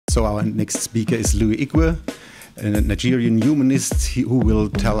So our next speaker is Igwe, a Nigerian humanist who will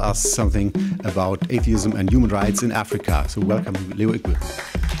tell us something about atheism and human rights in Africa. So welcome, Igwe.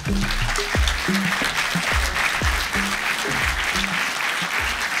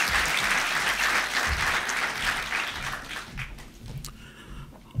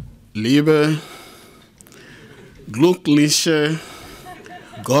 Liebe, glückliche,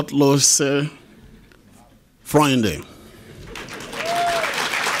 gottlose Freunde.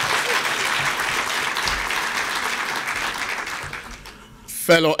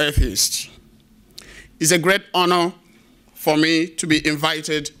 Fellow atheists, it's a great honor for me to be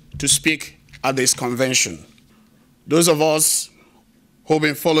invited to speak at this convention. Those of us who've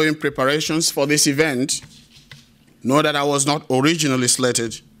been following preparations for this event know that I was not originally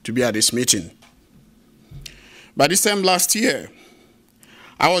slated to be at this meeting. By this time last year,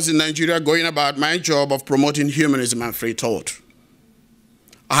 I was in Nigeria going about my job of promoting humanism and free thought.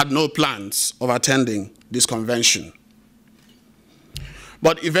 I had no plans of attending this convention.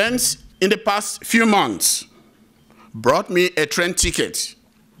 But events in the past few months brought me a train ticket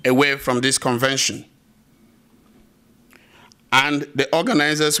away from this convention. And the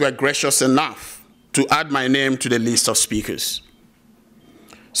organizers were gracious enough to add my name to the list of speakers.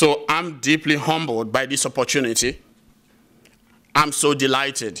 So I'm deeply humbled by this opportunity. I'm so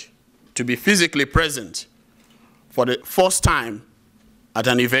delighted to be physically present for the first time at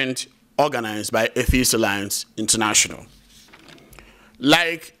an event organized by Atheist Alliance International.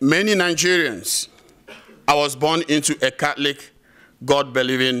 Like many Nigerians, I was born into a Catholic,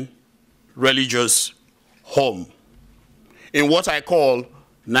 God-believing, religious home in what I call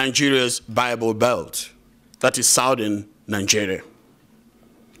Nigeria's Bible Belt, that is southern Nigeria.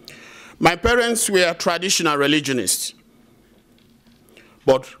 My parents were traditional religionists,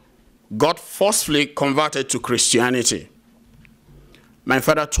 but got forcefully converted to Christianity. My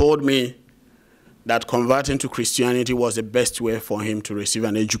father told me that converting to Christianity was the best way for him to receive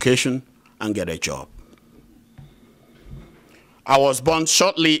an education and get a job. I was born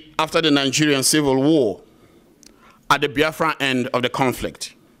shortly after the Nigerian Civil War, at the Biafra end of the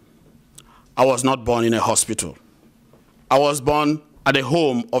conflict. I was not born in a hospital. I was born at the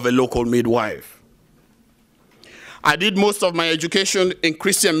home of a local midwife. I did most of my education in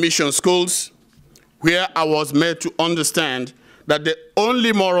Christian mission schools, where I was made to understand that the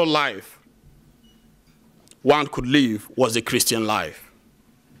only moral life one could live was a Christian life.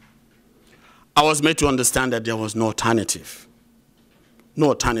 I was made to understand that there was no alternative. No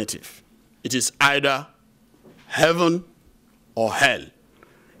alternative. It is either heaven or hell.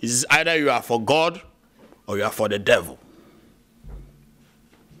 It is either you are for God or you are for the devil.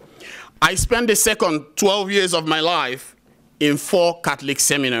 I spent the second 12 years of my life in 4 Catholic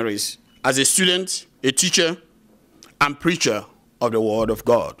seminaries as a student, a teacher, and preacher of the Word of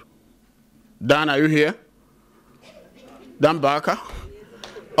God. Dan, are you here? Dan Barker?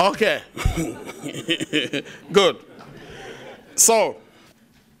 Okay. Good. So,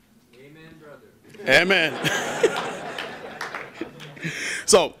 amen, brother. Amen.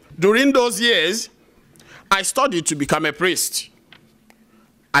 So, during those years, I studied to become a priest.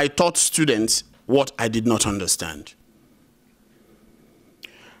 I taught students what I did not understand.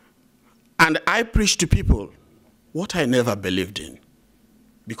 And I preached to people what I never believed in,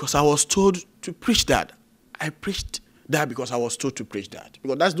 because I was told to preach that. I preached that because I was told to preach that.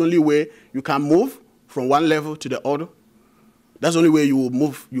 Because that's the only way you can move from one level to the other. That's the only way you will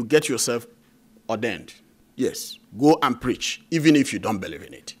move, you get yourself ordained. Yes, go and preach, even if you don't believe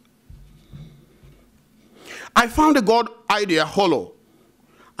in it. I found the God idea hollow,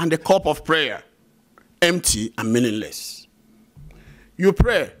 and the cup of prayer empty and meaningless. You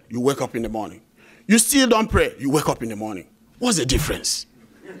pray, you wake up in the morning. You still don't pray, you wake up in the morning. What's the difference?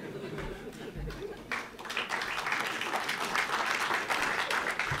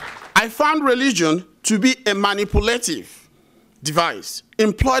 I found religion to be a manipulative device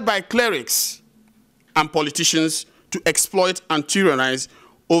employed by clerics and politicians to exploit and tyrannize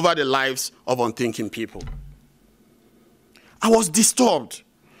over the lives of unthinking people. I was disturbed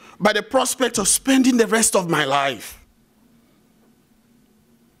by the prospect of spending the rest of my life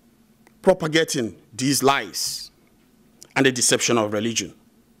propagating these lies and the deception of religion.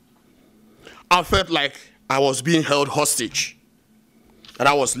 I felt like I was being held hostage, that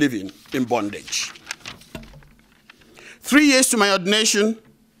I was living in bondage. 3 years to my ordination,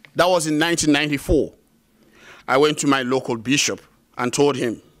 that was in 1994, I went to my local bishop and told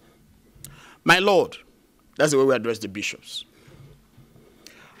him, "My Lord," that's the way we address the bishops,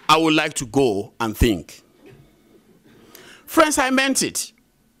 "I would like to go and think." Friends, I meant it.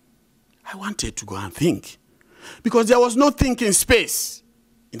 I wanted to go and think, because there was no thinking space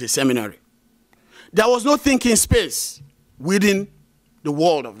in the seminary. There was no thinking space within the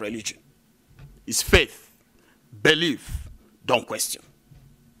world of religion. It's faith, belief, don't question.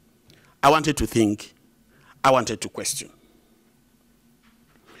 I wanted to think, I wanted to question.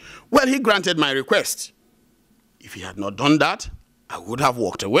 Well, he granted my request. If he had not done that, I would have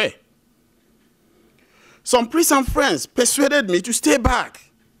walked away. Some priests and friends persuaded me to stay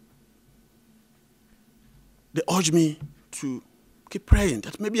back. They urged me to keep praying,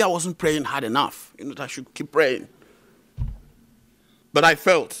 that maybe I wasn't praying hard enough, that I should keep praying. But I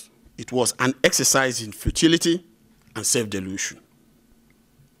felt it was an exercise in futility and self-delusion.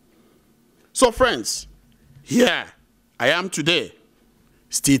 So friends, here I am today,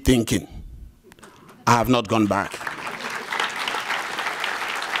 still thinking. I have not gone back.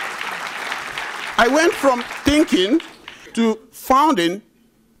 I went from thinking to founding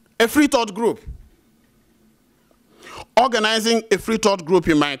a free thought group. Organizing a free thought group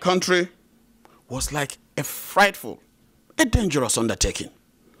in my country was like a frightful, a dangerous undertaking.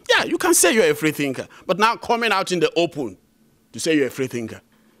 Yeah, you can say you're a free thinker, but now coming out in the open to say you're a free thinker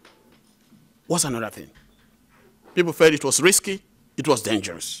was another thing. People felt it was risky, it was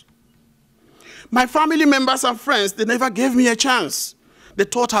dangerous. My family members and friends, they never gave me a chance. They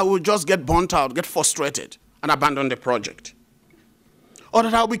thought I would just get burnt out, get frustrated, and abandon the project. Or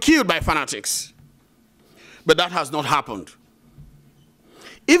that I'll be killed by fanatics. But that has not happened.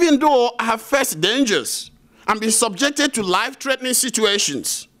 Even though I have faced dangers and been subjected to life-threatening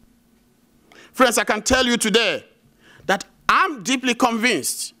situations, friends, I can tell you today that I'm deeply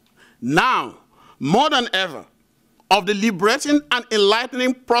convinced now, more than ever, of the liberating and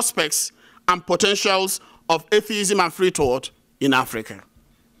enlightening prospects and potentials of atheism and free thought in Africa.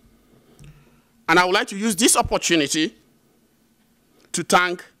 And I would like to use this opportunity to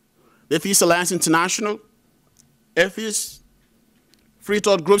thank the Atheist Alliance International, atheists, free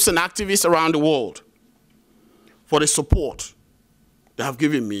thought groups and activists around the world for the support they have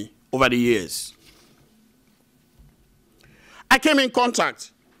given me over the years. I came in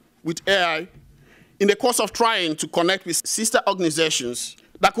contact with AI in the course of trying to connect with sister organizations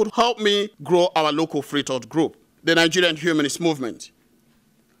that could help me grow our local free thought group, the Nigerian Humanist movement.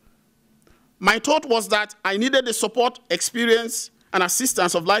 My thought was that I needed the support, experience, and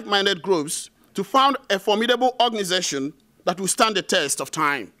assistance of like-minded groups to found a formidable organization that will stand the test of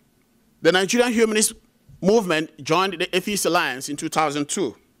time. The Nigerian Humanist movement joined the Atheist Alliance in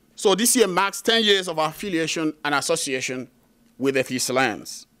 2002. So this year marks 10 years of our affiliation and association with the Atheist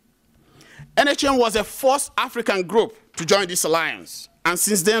Alliance. NHM was the first African group to join this alliance. And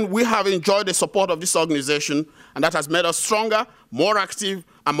since then, we have enjoyed the support of this organization, and that has made us stronger, more active,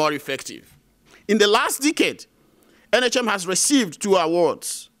 and more effective. In the last decade, NHM has received 2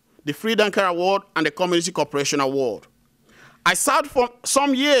 awards, the Freedom Care Award and the Community Cooperation Award. I served for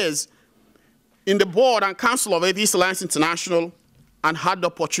some years in the board and council of Atheist Alliance International and had the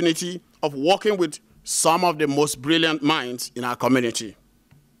opportunity of working with some of the most brilliant minds in our community.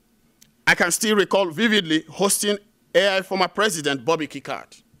 I can still recall vividly hosting AI former President Bobby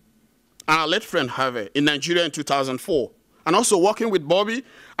Kikart and our late friend Harvey in Nigeria in 2004, and also working with Bobby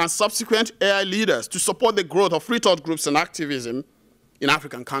and subsequent AI leaders to support the growth of free thought groups and activism in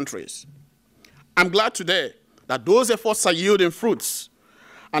African countries. I'm glad today that those efforts are yielding fruits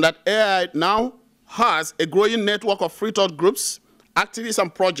and that AI now has a growing network of free thought groups, activists,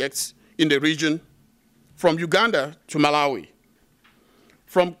 and projects in the region, from Uganda to Malawi,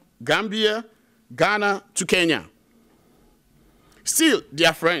 from Gambia, Ghana to Kenya. Still,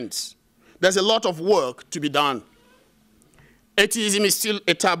 dear friends, there's a lot of work to be done. Atheism is still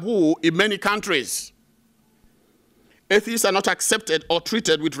a taboo in many countries. Atheists are not accepted or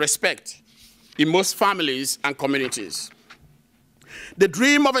treated with respect in most families and communities. The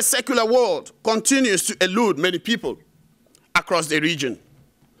dream of a secular world continues to elude many people across the region.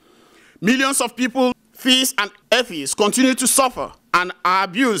 Millions of people, theists and atheists, continue to suffer and are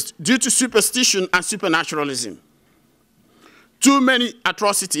abused due to superstition and supernaturalism. Too many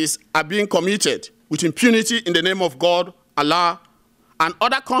atrocities are being committed with impunity in the name of God, Allah, and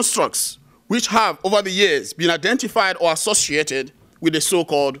other constructs which have, over the years, been identified or associated with the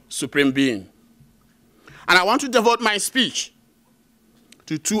so-called Supreme Being. And I want to devote my speech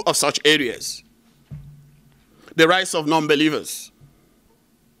to 2 of such areas: the rights of non-believers.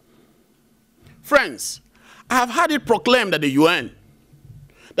 Friends, I have had it proclaimed at the UN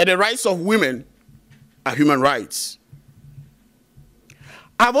that the rights of women are human rights.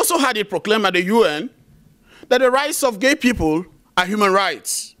 I have also had it proclaimed at the UN that the rights of gay people are human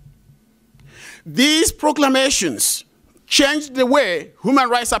rights. These proclamations changed the way human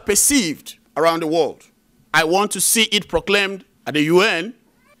rights are perceived around the world. I want to see it proclaimed at the UN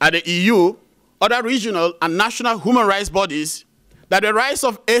at the EU, other regional and national human rights bodies that the rights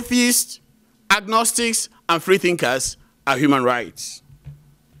of atheists, agnostics, and freethinkers are human rights.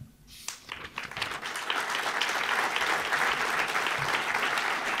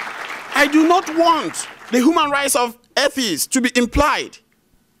 I do not want the human rights of atheists to be implied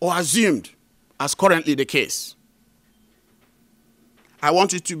or assumed, as currently the case. I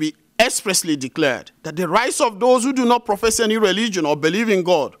want it to be expressly declared that the rights of those who do not profess any religion or believe in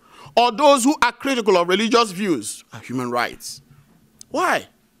God, or those who are critical of religious views, are human rights. Why?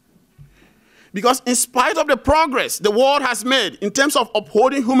 Because in spite of the progress the world has made in terms of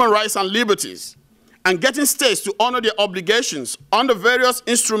upholding human rights and liberties, and getting states to honor their obligations under various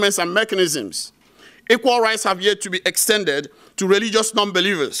instruments and mechanisms, equal rights have yet to be extended to religious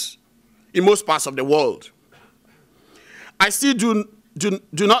non-believers in most parts of the world. I still do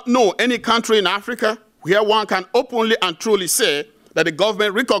not know any country in Africa where one can openly and truly say that the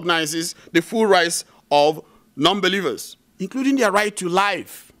government recognizes the full rights of non-believers, including their right to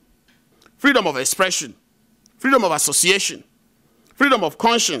life, freedom of expression, freedom of association, freedom of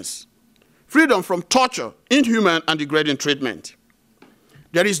conscience, freedom from torture, inhuman and degrading treatment.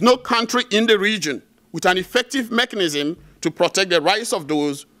 There is no country in the region with an effective mechanism to protect the rights of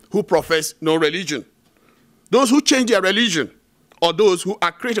those who profess no religion, those who change their religion, or those who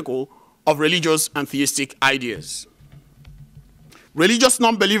are critical of religious and theistic ideas. Religious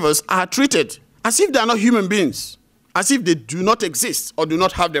non-believers are treated as if they are not human beings, as if they do not exist or do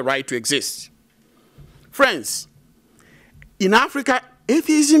not have the right to exist. Friends, in Africa,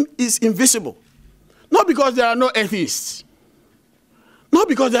 atheism is invisible. Not because there are no atheists, not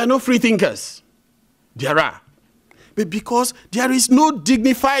because there are no free thinkers. There are. But because there is no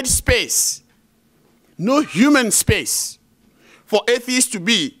dignified space, no human space for atheists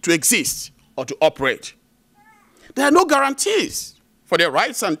to exist or to operate. There are no guarantees for the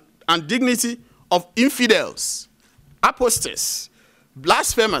rights and dignity of infidels, apostates,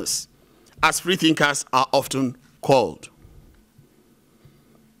 blasphemers, as freethinkers are often called.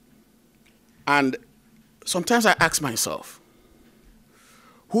 And sometimes I ask myself,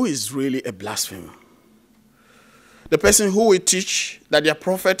 who is really a blasphemer? The person who will teach that their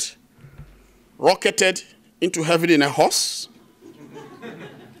prophet rocketed into heaven in a horse?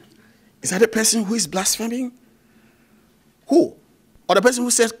 Is that the person who is blaspheming? Who? Or the person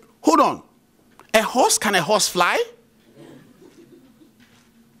who says, hold on, can a horse fly?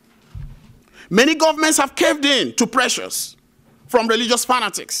 Many governments have caved in to pressures from religious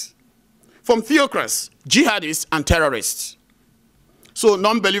fanatics, from theocrats, jihadists, and terrorists. So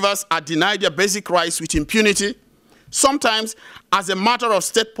non-believers are denied their basic rights with impunity, sometimes as a matter of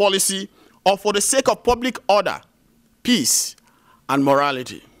state policy or for the sake of public order, peace, and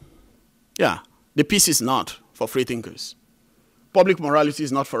morality. Yeah, the peace is not for freethinkers. Public morality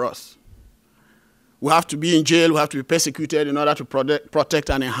is not for us. We have to be in jail, we have to be persecuted in order to protect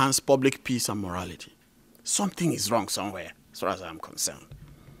and enhance public peace and morality. Something is wrong somewhere, as far as I'm concerned.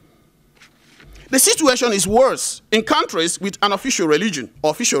 The situation is worse in countries with an official religion,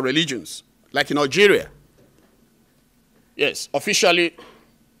 or official religions, like in Nigeria. Yes, officially,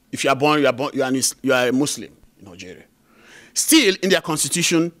 if you are born, you are a Muslim in Nigeria. Still, in their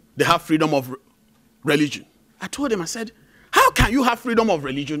constitution, they have freedom of religion. I told them, I said, how can you have freedom of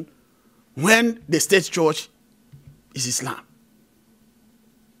religion when the state church is Islam?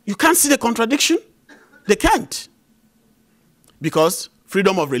 You can't see the contradiction? They can't. Because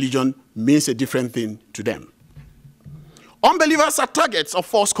freedom of religion means a different thing to them. Unbelievers are targets of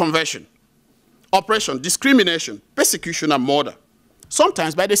forced conversion, oppression, discrimination, persecution, and murder,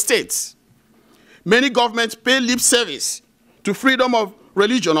 sometimes by the states. Many governments pay lip service to freedom of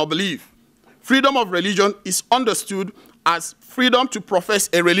religion or belief. Freedom of religion is understood as freedom to profess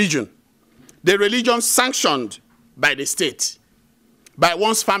a religion, the religion sanctioned by the state, by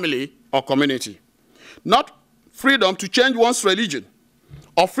one's family or community. Not freedom to change one's religion,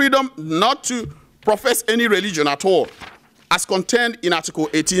 or freedom not to profess any religion at all, as contained in Article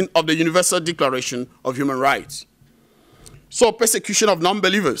 18 of the Universal Declaration of Human Rights. So persecution of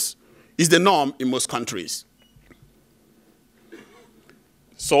non-believers is the norm in most countries.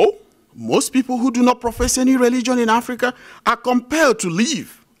 So, most people who do not profess any religion in Africa are compelled to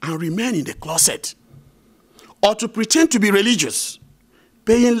live and remain in the closet, or to pretend to be religious,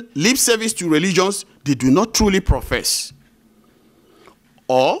 paying lip service to religions they do not truly profess,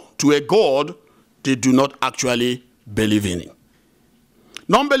 or to a God they do not actually believe in.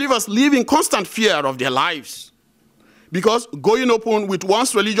 Non-believers live in constant fear of their lives, because going open with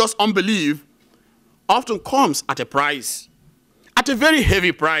one's religious unbelief often comes at a price, at a very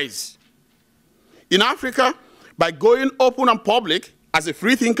heavy price. In Africa, by going open and public As a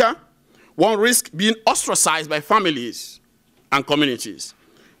free thinker, one risks being ostracized by families and communities,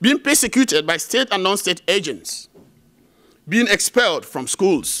 being persecuted by state and non-state agents, being expelled from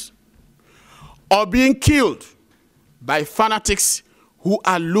schools, or being killed by fanatics who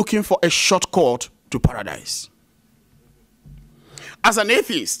are looking for a shortcut to paradise. As an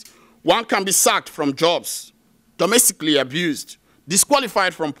atheist, one can be sacked from jobs, domestically abused,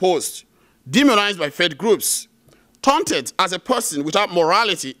 disqualified from posts, demonized by faith groups, taunted as a person without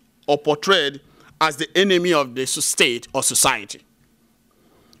morality, or portrayed as the enemy of the state or society.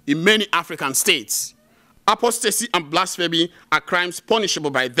 In many African states, apostasy and blasphemy are crimes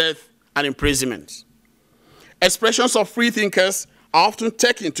punishable by death and imprisonment. Expressions of free thinkers are often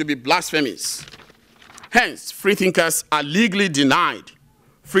taken to be blasphemies. Hence, free thinkers are legally denied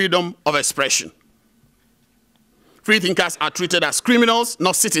freedom of expression. Free thinkers are treated as criminals,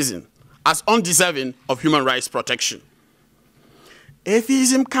 not citizens, as undeserving of human rights protection.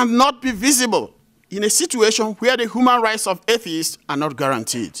 Atheism cannot be visible in a situation where the human rights of atheists are not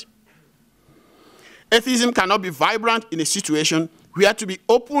guaranteed. Atheism cannot be vibrant in a situation where to be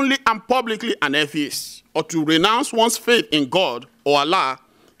openly and publicly an atheist or to renounce one's faith in God or Allah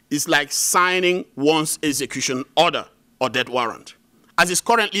is like signing one's execution order or death warrant, as is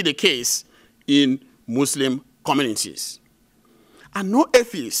currently the case in Muslim communities. And no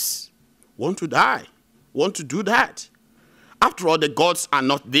atheists want to die, want to do that. After all, the gods are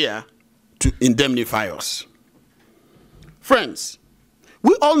not there to indemnify us. Friends,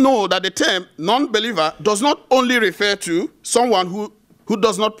 we all know that the term non-believer does not only refer to someone who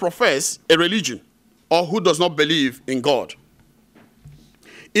does not profess a religion or who does not believe in God.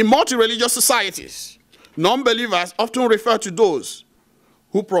 In multi-religious societies, non-believers often refer to those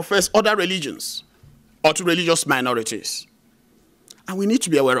who profess other religions or to religious minorities. And we need to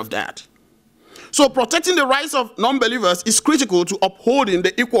be aware of that. So protecting the rights of non-believers is critical to upholding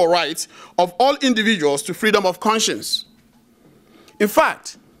the equal rights of all individuals to freedom of conscience. In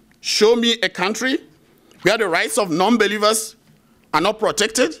fact, show me a country where the rights of non-believers are not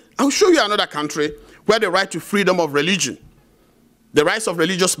protected. I'll show you another country where the right to freedom of religion, the rights of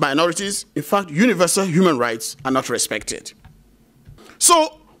religious minorities, in fact, universal human rights, are not respected.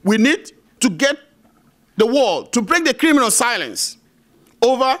 So we need to get the world to break the criminal silence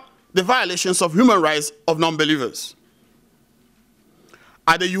over the violations of human rights of non-believers.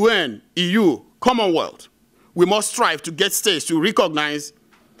 At the UN, EU, Commonwealth, we must strive to get states to recognize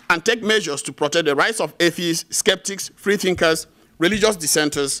and take measures to protect the rights of atheists, skeptics, free thinkers, religious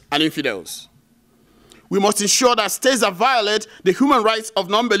dissenters, and infidels. We must ensure that states that violate the human rights of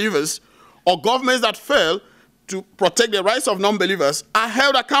non-believers or governments that fail to protect the rights of non-believers are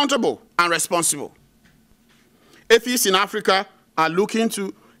held accountable and responsible. Atheists in Africa are looking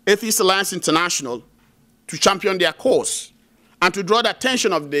to Atheist Alliance International to champion their cause and to draw the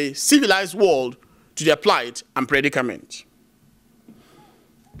attention of the civilized world to their plight and predicament.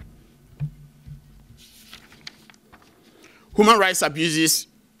 Human rights abuses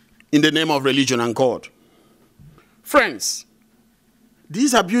in the name of religion and God. Friends,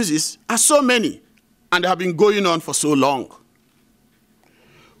 these abuses are so many and they have been going on for so long.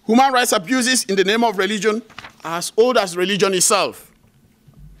 Human rights abuses in the name of religion are as old as religion itself.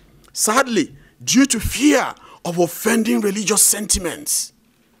 Sadly, due to fear of offending religious sentiments,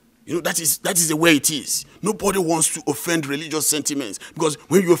 that is the way it is. Nobody wants to offend religious sentiments because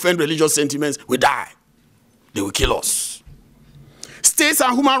when you offend religious sentiments, we die. They will kill us. States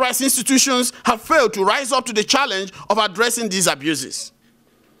and human rights institutions have failed to rise up to the challenge of addressing these abuses.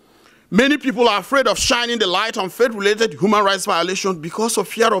 Many people are afraid of shining the light on faith-related human rights violations because of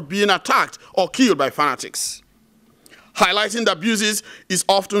fear of being attacked or killed by fanatics. Highlighting the abuses is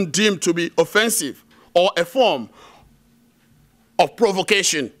often deemed to be offensive or a form of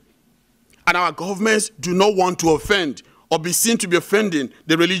provocation. And our governments do not want to offend or be seen to be offending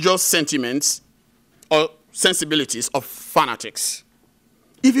the religious sentiments or sensibilities of fanatics,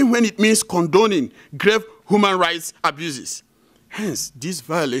 even when it means condoning grave human rights abuses. Hence, these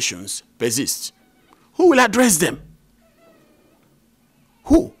violations persist. Who will address them?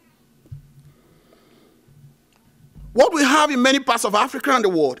 Who? What we have in many parts of Africa and the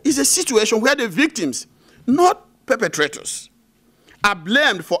world is a situation where the victims, not perpetrators, are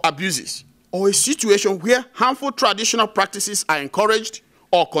blamed for abuses, or a situation where harmful traditional practices are encouraged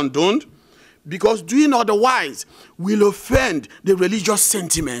or condoned, because doing otherwise will offend the religious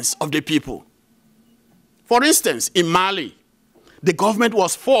sentiments of the people. For instance, in Mali, the government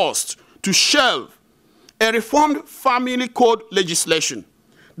was forced to shelve a reformed family code legislation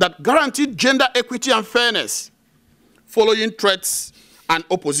that guaranteed gender equity and fairness, following threats and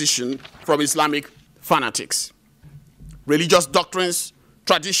opposition from Islamic fanatics. religious doctrines,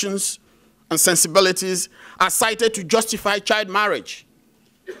 traditions, and sensibilities are cited to justify child marriage.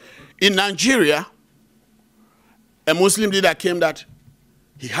 In Nigeria, a Muslim leader claimed that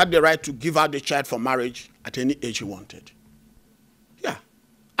he had the right to give out the child for marriage at any age he wanted. Yeah,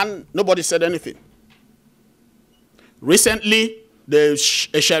 and nobody said anything. Recently, a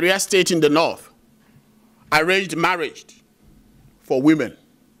Sharia state in the north arranged marriage for women.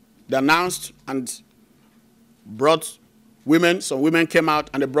 They announced and brought women. Some women came out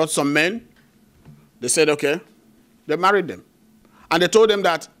and they brought some men. They said, okay, they married them. And they told them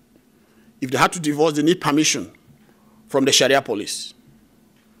that if they had to divorce, they need permission from the Sharia police.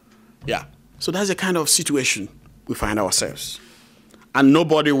 Yeah. So that's the kind of situation we find ourselves. And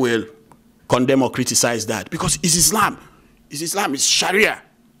nobody will condemn or criticize that because it's Islam. It's Islam, it's Sharia.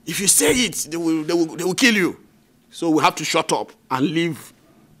 If you say it, they will kill you. So we have to shut up and live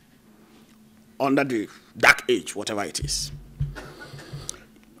under the dark age, whatever it is.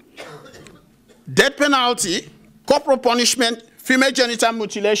 Death penalty, corporal punishment, female genital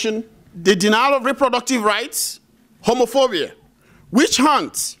mutilation, the denial of reproductive rights, homophobia, witch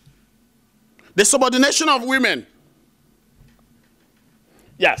hunts, the subordination of women.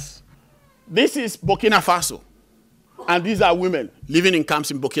 Yes, this is Burkina Faso. And these are women living in camps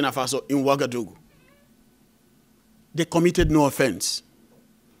in Burkina Faso, in Ouagadougou. They committed no offense.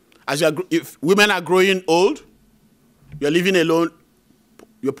 If women are growing old, you're living alone,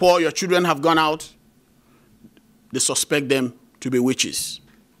 you're poor, your children have gone out, they suspect them to be witches.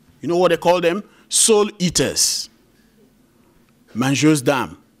 You know what they call them? Soul eaters. Mangeurs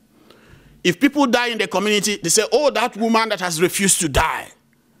d'âme. If people die in the community, they say, oh, that woman that has refused to die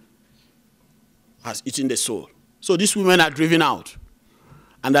has eaten the soul. So these women are driven out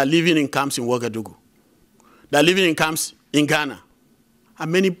and are living in camps in Ouagadougou. They're living in camps in Ghana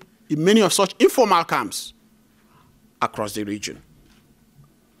and many of such informal camps across the region.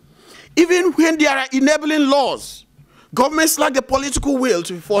 Even when there are enabling laws, governments lack the political will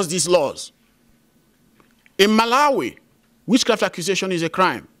to enforce these laws. In Malawi, witchcraft accusation is a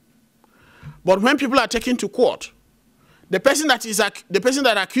crime. But when people are taken to court, the person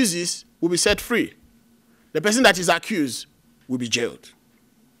that accuses will be set free. The person that is accused will be jailed.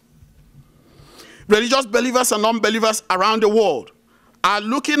 Religious believers and non-believers around the world are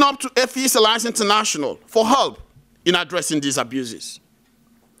looking up to Atheist Alliance International for help in addressing these abuses.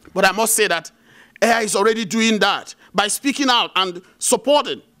 But I must say that AI is already doing that by speaking out and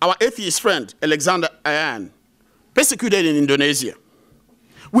supporting our atheist friend, Alexander Ayan, persecuted in Indonesia.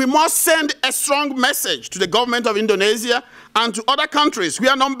 We must send a strong message to the government of Indonesia and to other countries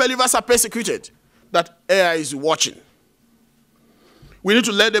where non-believers are persecuted that AI is watching. We need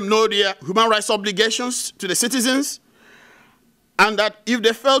to let them know their human rights obligations to the citizens and that if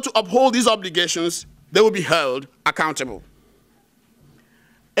they fail to uphold these obligations, they will be held accountable.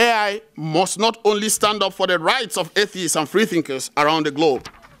 AI must not only stand up for the rights of atheists and freethinkers around the globe,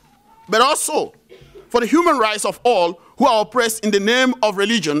 but also for the human rights of all who are oppressed in the name of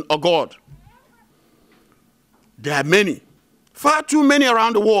religion or God. There are many, far too many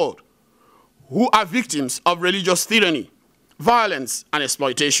around the world, who are victims of religious tyranny, violence, and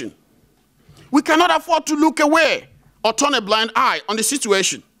exploitation. We cannot afford to look away or turn a blind eye on the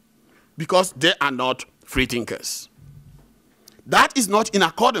situation because they are not freethinkers. That is not in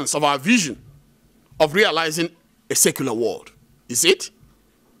accordance with our vision of realizing a secular world, is it?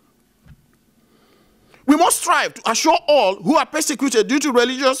 We must strive to assure all who are persecuted due to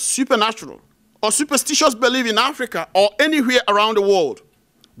religious, supernatural, or superstitious belief in Africa or anywhere around the world,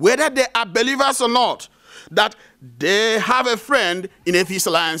 whether they are believers or not, that they have a friend in Atheist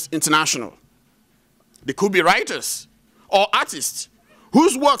Alliance International. They could be writers or artists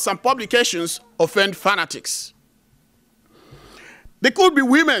whose works and publications offend fanatics. They could be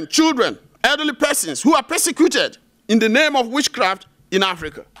women, children, elderly persons who are persecuted in the name of witchcraft in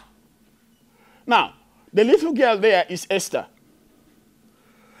Africa. Now, the little girl there is Esther.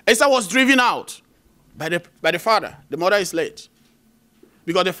 Esther was driven out by the father. The mother is late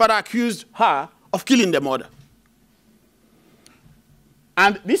because the father accused her of killing the mother.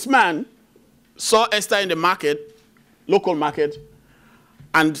 And this man saw Esther in the market, local market,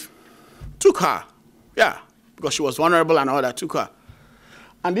 and took her. Yeah, because she was vulnerable and all that, took her.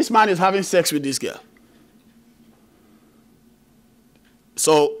 And this man is having sex with this girl.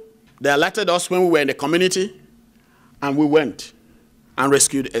 So they alerted us when we were in the community, and we went and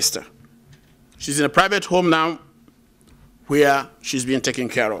rescued Esther. She's in a private home now where she's being taken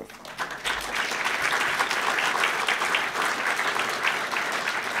care of.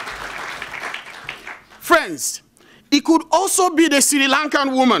 Friends, it could also be the Sri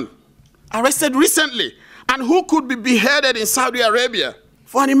Lankan woman arrested recently And who could be beheaded in Saudi Arabia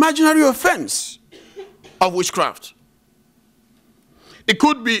for an imaginary offense of witchcraft? It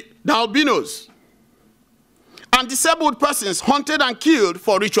could be the albinos and disabled persons hunted and killed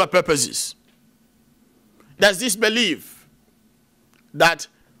for ritual purposes. There's this belief that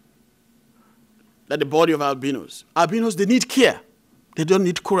the body of albinos, they need care. They don't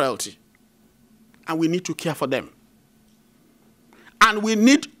need cruelty. And we need to care for them. And we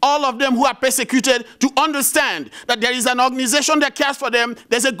need all of them who are persecuted to understand that there is an organization that cares for them,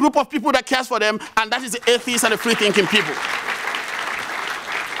 there's a group of people that cares for them, and that is the atheists and the free-thinking people.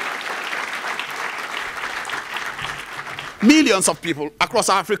 Millions of people across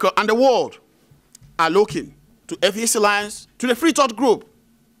Africa and the world are looking to Atheist Alliance, to the Free Thought Group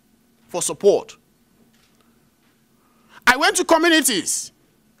for support. I went to communities.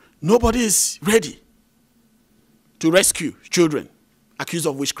 Nobody is ready to rescue children accused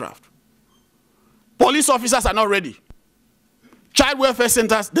of witchcraft. Police officers are not ready. Child welfare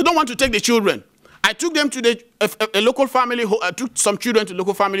centers, they don't want to take the children. I took them to a local family home. I took some children to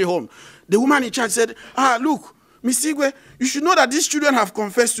local family home. The woman in charge said, look, Miss Igwe, you should know that these children have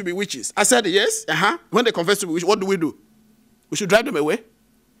confessed to be witches. I said, yes, When they confess to be witches, what do? We should drive them away.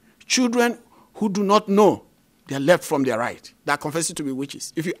 Children who do not know their left from their right, they are confessing to be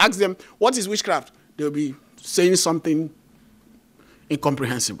witches. If you ask them, what is witchcraft? They'll be saying something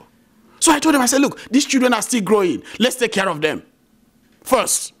incomprehensible. So I told them, I said, look, these children are still growing. Let's take care of them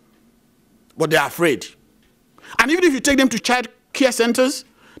first. But they are afraid. And even if you take them to child care centers,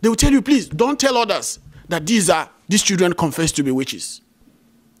 they will tell you, please, don't tell others that these children confess to be witches,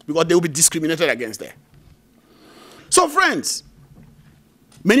 because they will be discriminated against there. So friends,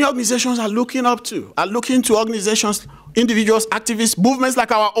 many organizations are looking to organizations, individuals, activists, movements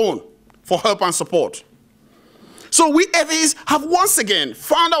like our own for help and support. So we atheists have once again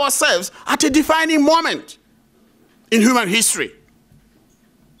found ourselves at a defining moment in human history.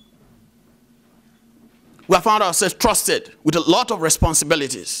 We have found ourselves trusted with a lot of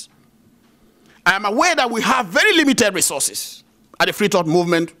responsibilities. I am aware that we have very limited resources at the Free Thought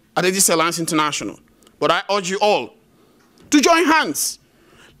Movement, at Atheist Alliance International. But I urge you all to join hands.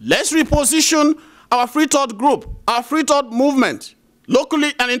 Let's reposition our Free Thought Group, our Free Thought Movement,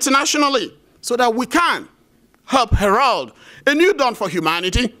 locally and internationally, so that we can help herald a new dawn for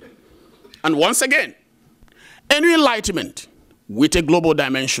humanity. And once again, a new enlightenment with a global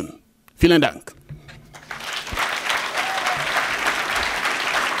dimension. Vielen Dank.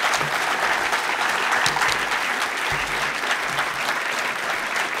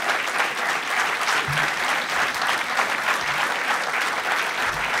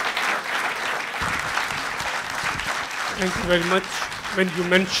 Thank you very much. When you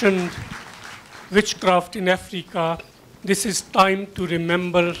mentioned witchcraft in Africa, this is time to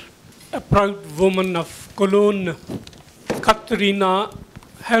remember a proud woman of Cologne, Katharina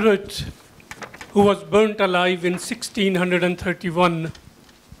Herod, who was burnt alive in 1631.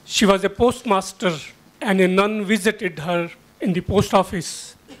 She was a postmaster, and a nun visited her in the post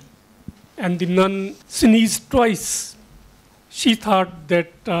office, and the nun sneezed twice. She thought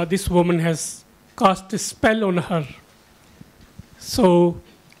that this woman has cast a spell on her. So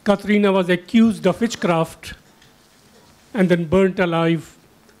Katharina was accused of witchcraft and then burnt alive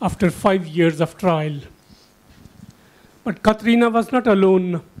after 5 years of trial. But Katharina was not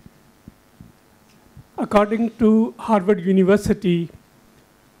alone. According to Harvard University,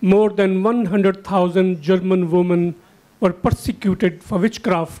 more than 100,000 German women were persecuted for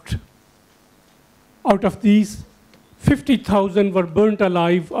witchcraft. Out of these, 50,000 were burnt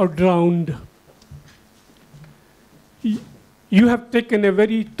alive or drowned. You have taken a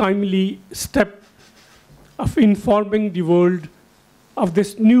very timely step of informing the world of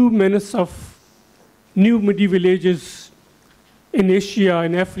this new menace of new medieval ages in Asia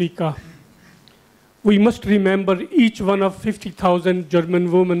and Africa. We must remember each one of 50,000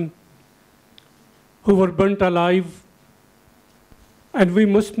 German women who were burnt alive, and we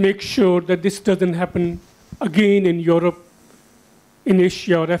must make sure that this doesn't happen again in Europe, in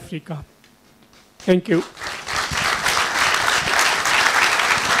Asia or Africa. Thank you.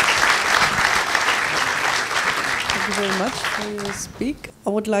 Thank you very much for your speak. I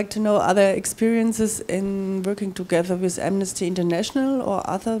would like to know other experiences in working together with Amnesty International or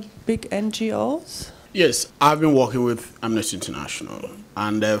other big NGOs? Yes, I've been working with Amnesty International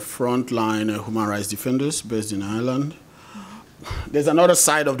and the frontline human rights defenders based in Ireland. There's another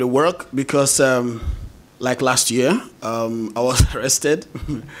side of the work because, like last year, I was arrested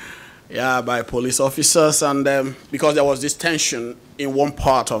by police officers, and because there was this tension in one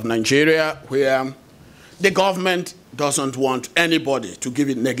part of Nigeria where the government doesn't want anybody to give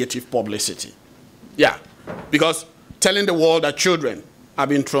it negative publicity. Yeah, Because telling the world that children have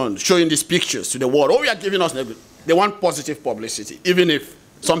been thrown, showing these pictures to the world, oh, you are giving us negative. They want positive publicity, even if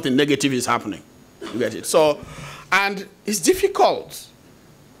something negative is happening. You get it? So, and it's difficult.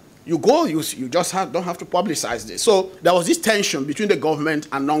 You go, you just don't have to publicize this. So there was this tension between the government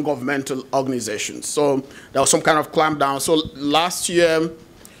and non-governmental organizations. So there was some kind of clampdown. So last year,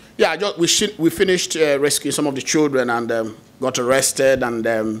 yeah, we finished rescuing some of the children and got arrested and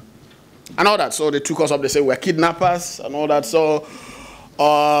all that. So they took us up. They said we're kidnappers and all that. So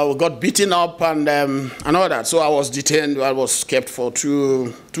we got beaten up and all that. So I was detained. I was kept for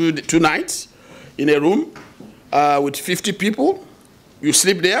two nights in a room with 50 people. You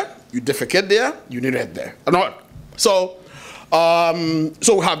sleep there, you defecate there, you urinate there. And all. So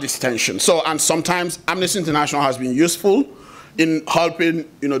we have this tension. So, and sometimes Amnesty International has been useful in helping,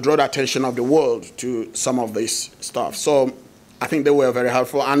 draw the attention of the world to some of this stuff. So I think they were very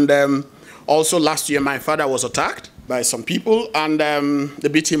helpful. And also last year, my father was attacked by some people, and they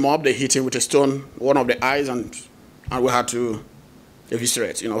beat him up. They hit him with a stone, one of the eyes, and we had to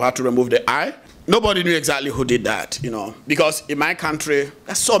eviscerate. We had to remove the eye. Nobody knew exactly who did that, because in my country,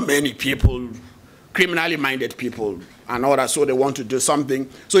 there's so many people, criminally minded people, and all that, so they want to do something.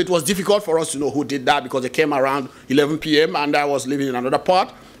 So it was difficult for us to know who did that because they came around 11 p.m. and I was living in another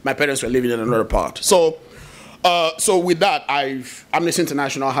part. My parents were living in another part. So with that, Amnesty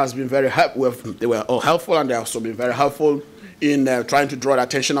International has been very helpful. They were all helpful, and they have also been very helpful in trying to draw the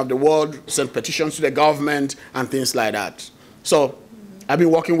attention of the world, send petitions to the government, and things like that. So I've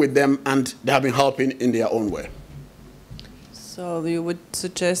been working with them, and they have been helping in their own way. So you would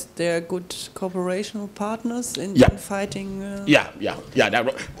suggest they are good cooperational partners in fighting? Yeah.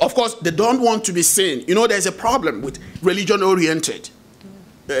 Of course, they don't want to be seen. There's a problem with religion-oriented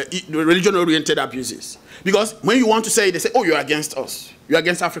abuses. Because when you want to say, they say, oh, you're against us. You're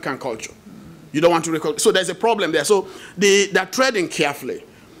against African culture. You don't want to record. So there's a problem there. So they're treading carefully.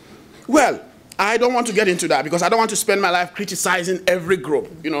 Well, I don't want to get into that because I don't want to spend my life criticizing every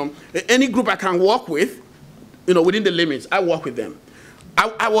group. Any group I can work with, within the limits, I work with them.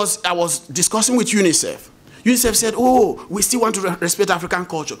 I was discussing with UNICEF. UNICEF said, oh, we still want to respect African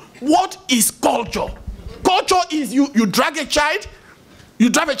culture. What is culture? Culture is you drag a child, you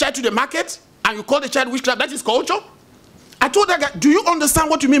drive a child to the market, and you call the child witchcraft. That is culture? I told that guy, do you understand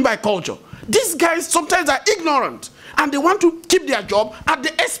what you mean by culture? These guys sometimes are ignorant, and they want to keep their job at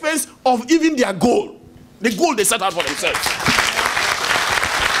the expense of even their goal. The goal they set out for themselves.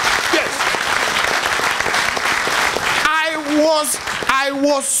 Yes. I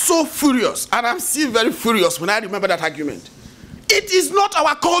was so furious, and I'm still very furious when I remember that argument. It is not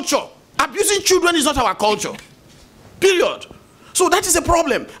our culture. Abusing children is not our culture. Period. So that is a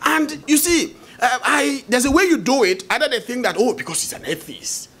problem. And you see, there's a way you do it. Either they think that, oh, because he's an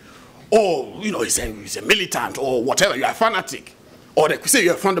atheist, or he's a militant, or whatever, you're a fanatic, or they say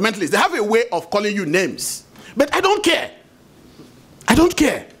you're a fundamentalist. They have a way of calling you names. But I don't care. I don't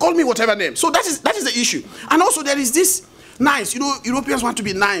care. Call me whatever name. So that is the issue. And also there is this nice, Europeans want to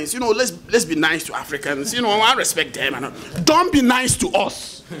be nice. Let's be nice to Africans. I respect them. Don't be nice to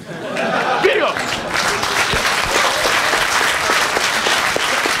us. Period.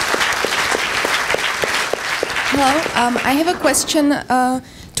 Well, I have a question.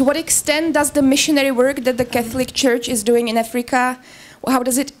 To what extent does the missionary work that the Catholic Church is doing in Africa, how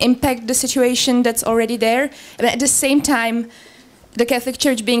does it impact the situation that's already there? And at the same time, the Catholic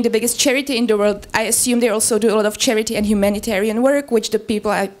Church being the biggest charity in the world, I assume they also do a lot of charity and humanitarian work, which the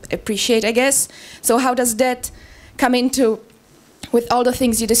people appreciate, I guess. So how does that come into with all the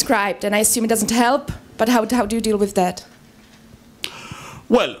things you described? And I assume it doesn't help, but how do you deal with that?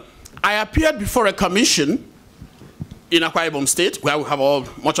 Well, I appeared before a commission in Akwa Ibom State, where we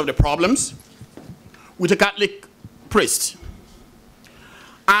have much of the problems, with a Catholic priest.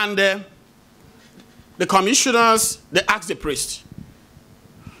 And the commissioners, they asked the priest,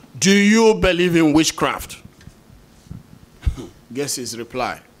 do you believe in witchcraft? Guess his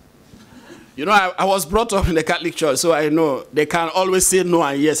reply. I was brought up in the Catholic Church, so I know they can always say no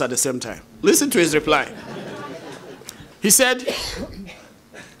and yes at the same time. Listen to his reply. He said,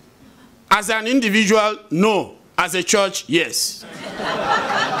 as an individual, no. As a church, yes.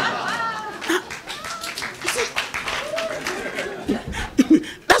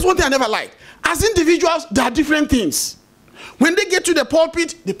 That's one thing I never liked. As individuals, there are different things. When they get to the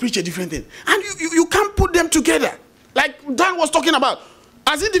pulpit, they preach a different thing. And you can't put them together. Like Dan was talking about.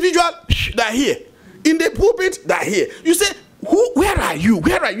 As individuals, they're here. In the pulpit, they're here. You say, where are you?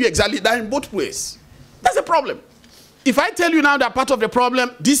 Where are you exactly? They're in both places. That's the problem. If I tell you now that part of the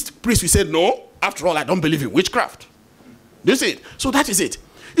problem, this priest will say, no. After all, I don't believe in witchcraft. Do you see it? So that is it.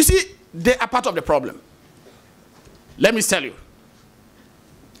 You see, they are part of the problem. let me tell you,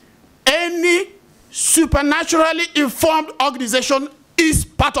 any supernaturally informed organization is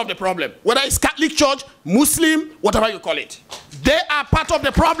part of the problem. Whether it's Catholic Church, Muslim, whatever you call it. They are part of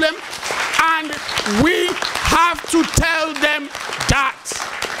the problem, and we have to tell them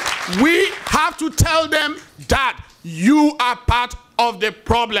that. We have to tell them that you are part of the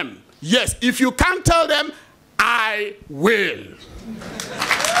problem. Yes, if you can't tell them, I will.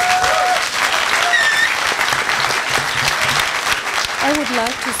 I would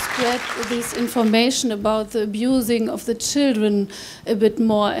like to spread this information about the abusing of the children a bit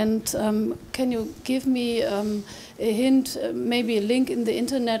more. And can you give me a hint, maybe a link in the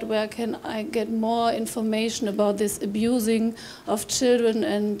internet where can I get more information about this abusing of children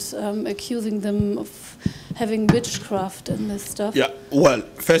and accusing them of having witchcraft and this stuff? Yeah, well,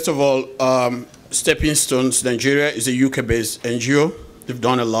 first of all, Stepping Stones Nigeria is a UK-based NGO. They've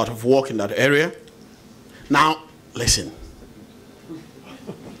done a lot of work in that area. Now, listen.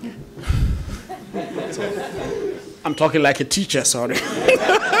 I'm talking like a teacher, sorry.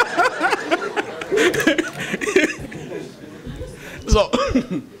 So,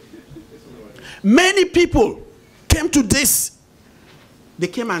 many people came to this. They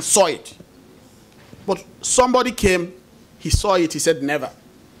came and saw it. But somebody came, he saw it, he said never.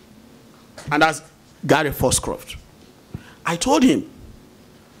 And that's Gary Foxcroft. I told him,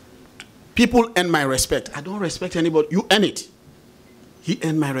 people earn my respect. I don't respect anybody. You earn it. He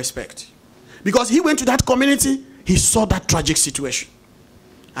earned my respect. Because he went to that community, he saw that tragic situation.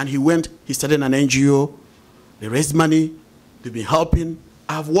 And he went, he started an NGO, they raised money, they've been helping.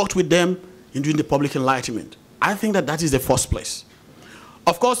 I've worked with them in doing the public enlightenment. I think that that is the first place.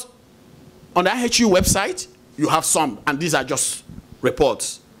 Of course, on the IHU website, you have some, and these are just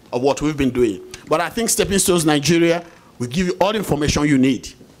reports of what we've been doing. But I think Stepping Stones Nigeria will give you all the information you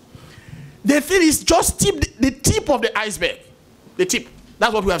need. The thing is just the tip of the iceberg. The tip.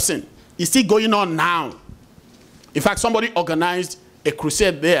 That's what we have seen. It's still going on now. In fact, somebody organized a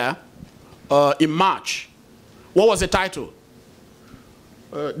crusade there in March. What was the title?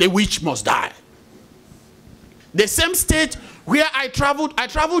 The Witch Must Die. The same state where I traveled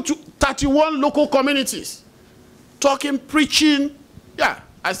to 31 local communities, talking, preaching. Yeah,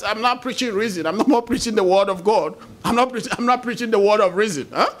 I'm not preaching reason. I'm not more preaching the word of God. I'm not preaching the word of reason.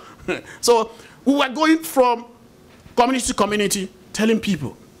 Huh? So we were going from community to community, telling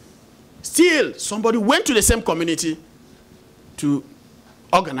people. Still, somebody went to the same community to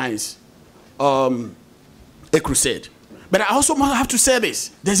organize a crusade. But I also have to say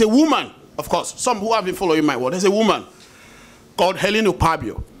this. There's a woman, of course, some who have been following my word. There's a woman called Helen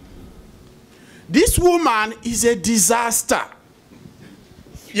Opabio. This woman is a disaster.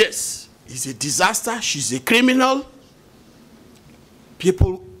 Yes, is a disaster. She's a criminal.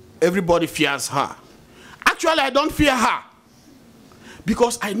 Everybody fears her. Actually, I don't fear her.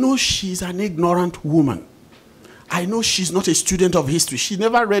 Because I know she's an ignorant woman. I know she's not a student of history. She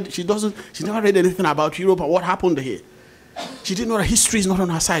never read anything about Europe and what happened here. She didn't know that history is not on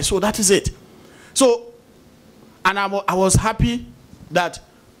her side. So that is it. So, and I was happy that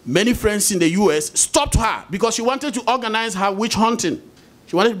many friends in the US stopped her because she wanted to organize her witch hunting.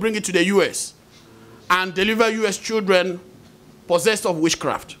 She wanted to bring it to the US and deliver US children possessed of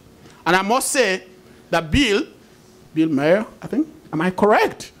witchcraft. And I must say that Bill Mayer, I think, am I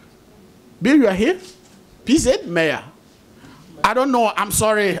correct? Bill, you are here? PZ Mayer. I don't know. I'm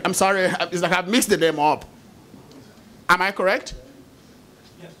sorry. It's like I've mixed the name up. Am I correct?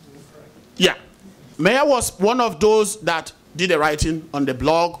 Yes, you're correct. Yeah. Mayer was one of those that did the writing on the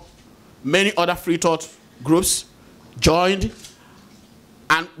blog. Many other free thought groups joined.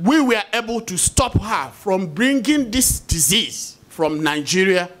 And we were able to stop her from bringing this disease from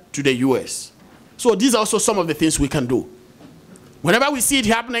Nigeria to the US. So these are also some of the things we can do. Whenever we see it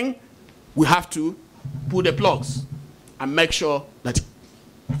happening, we have to pull the plugs and make sure that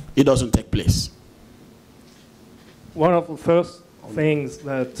it doesn't take place. One of the first things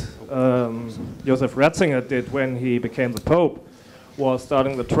that Joseph Ratzinger did when he became the Pope was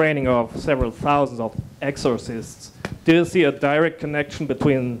starting the training of several thousands of exorcists. Do you see a direct connection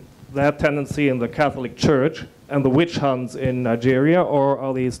between that tendency in the Catholic Church and the witch hunts in Nigeria, or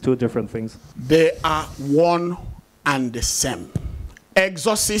are these two different things? They are one and the same.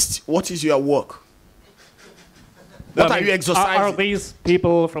 Exorcist, what is your work? What are you exorcising? Are these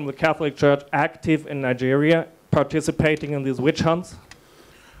people from the Catholic Church active in Nigeria, participating in these witch hunts?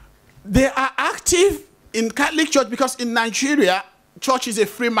 They are active in Catholic Church because in Nigeria, church is a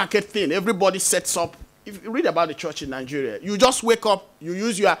free market thing. Everybody sets up. If you read about the church in Nigeria, you just wake up, you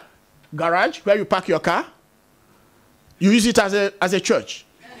use your garage where you park your car. You use it as a church.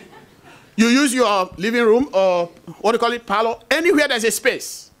 You use your living room or what do you call it, parlor, anywhere there's a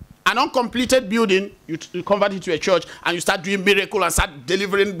space. An uncompleted building, you convert it to a church and you start doing miracles and start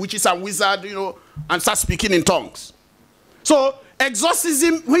delivering witches and wizards, you know, and start speaking in tongues. So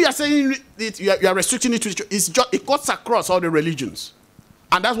exorcism, when you are saying it, you are restricting it to the church, it cuts across all the religions.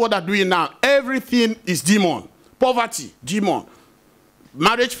 And that's what they're doing now. Everything is demon. Poverty, demon.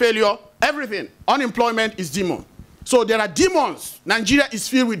 Marriage failure, everything. Unemployment is demon. So there are demons. Nigeria is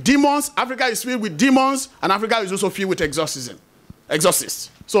filled with demons. Africa is filled with demons. And Africa is also filled with exorcists.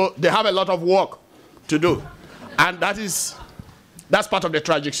 So they have a lot of work to do. And that's part of the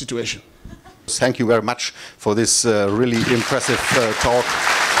tragic situation. Thank you very much for this really impressive talk.